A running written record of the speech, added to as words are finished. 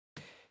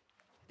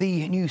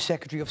The new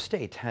Secretary of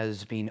State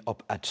has been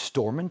up at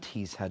Stormont.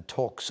 He's had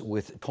talks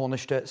with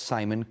Taoiseach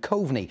Simon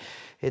Coveney.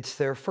 It's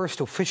their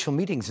first official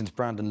meeting since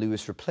Brandon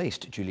Lewis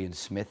replaced Julian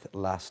Smith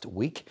last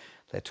week.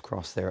 Let's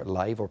cross there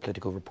live. Our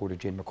political reporter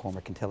Jane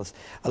McCormick can tell us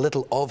a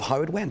little of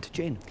how it went.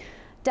 Jane.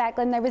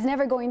 Declan, there was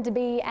never going to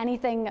be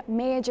anything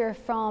major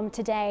from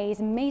today's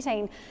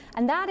meeting,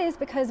 and that is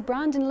because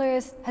Brandon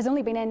Lewis has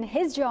only been in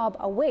his job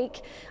a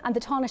week, and the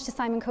Taoiseach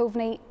Simon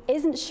Coveney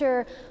isn't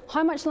sure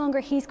how much longer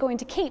he's going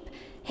to keep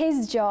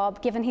his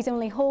job, given he's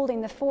only holding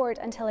the fort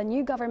until a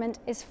new government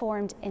is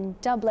formed in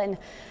Dublin.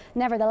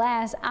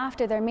 Nevertheless,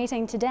 after their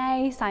meeting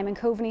today, Simon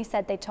Coveney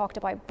said they talked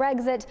about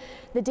Brexit,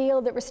 the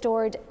deal that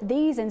restored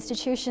these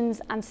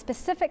institutions, and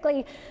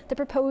specifically the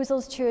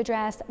proposals to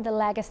address the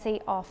legacy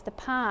of the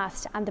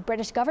past and the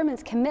British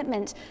government's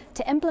commitment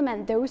to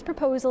implement those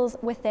proposals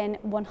within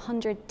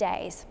 100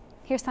 days.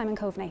 Here's Simon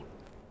Coveney.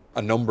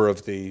 A number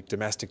of the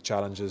domestic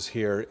challenges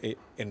here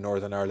in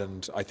Northern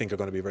Ireland I think are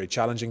going to be very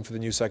challenging for the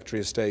new Secretary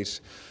of State,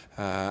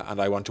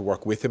 and I want to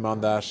work with him on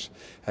that,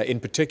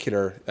 in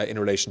particular in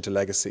relation to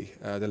legacy,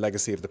 the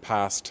legacy of the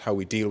past, how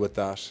we deal with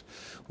that.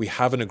 We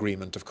have an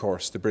agreement, of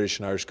course, the British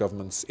and Irish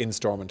governments in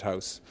Stormont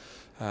House,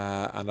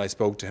 and I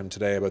spoke to him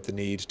today about the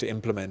need to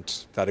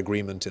implement that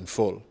agreement in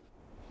full.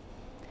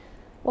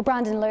 Well,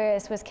 Brandon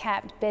Lewis was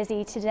kept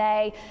busy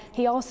today.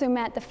 He also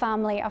met the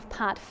family of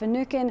Pat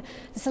Finucane.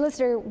 The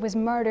solicitor was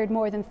murdered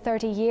more than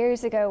 30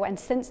 years ago, and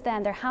since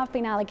then there have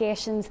been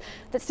allegations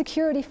that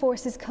security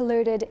forces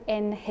colluded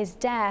in his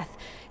death.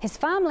 His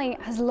family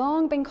has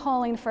long been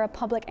calling for a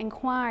public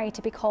inquiry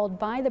to be called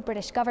by the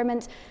British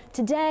government.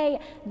 Today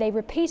they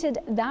repeated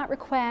that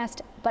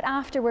request, but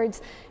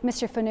afterwards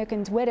Mr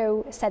Finucane's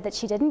widow said that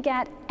she didn't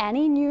get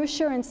any new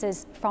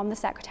assurances from the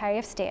Secretary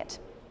of State.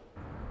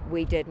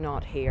 We did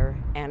not hear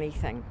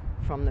anything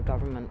from the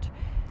government.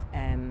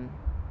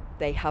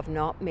 They have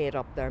not made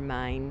up their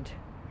mind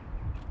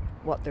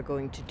what they're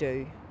going to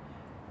do.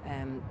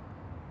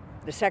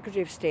 The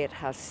Secretary of State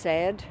has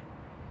said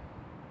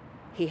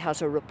he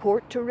has a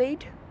report to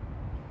read,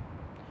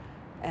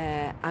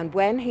 and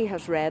when he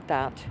has read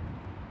that,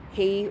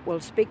 he will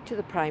speak to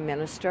the Prime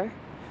Minister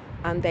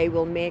and they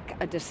will make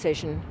a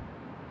decision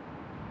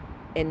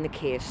in the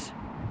case.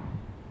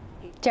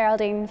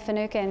 Geraldine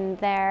Finucane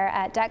there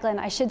at Declan.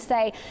 I should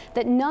say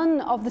that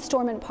none of the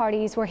Stormont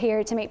parties were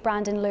here to meet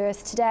Brandon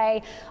Lewis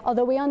today,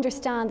 although we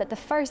understand that the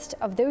first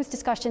of those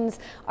discussions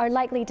are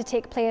likely to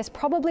take place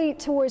probably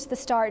towards the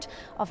start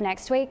of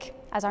next week,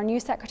 as our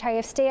new Secretary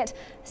of State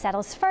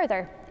settles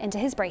further into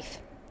his brief.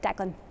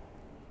 Declan.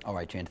 All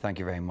right, Jane, thank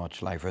you very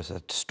much. Live for us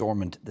at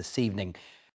Stormont this evening.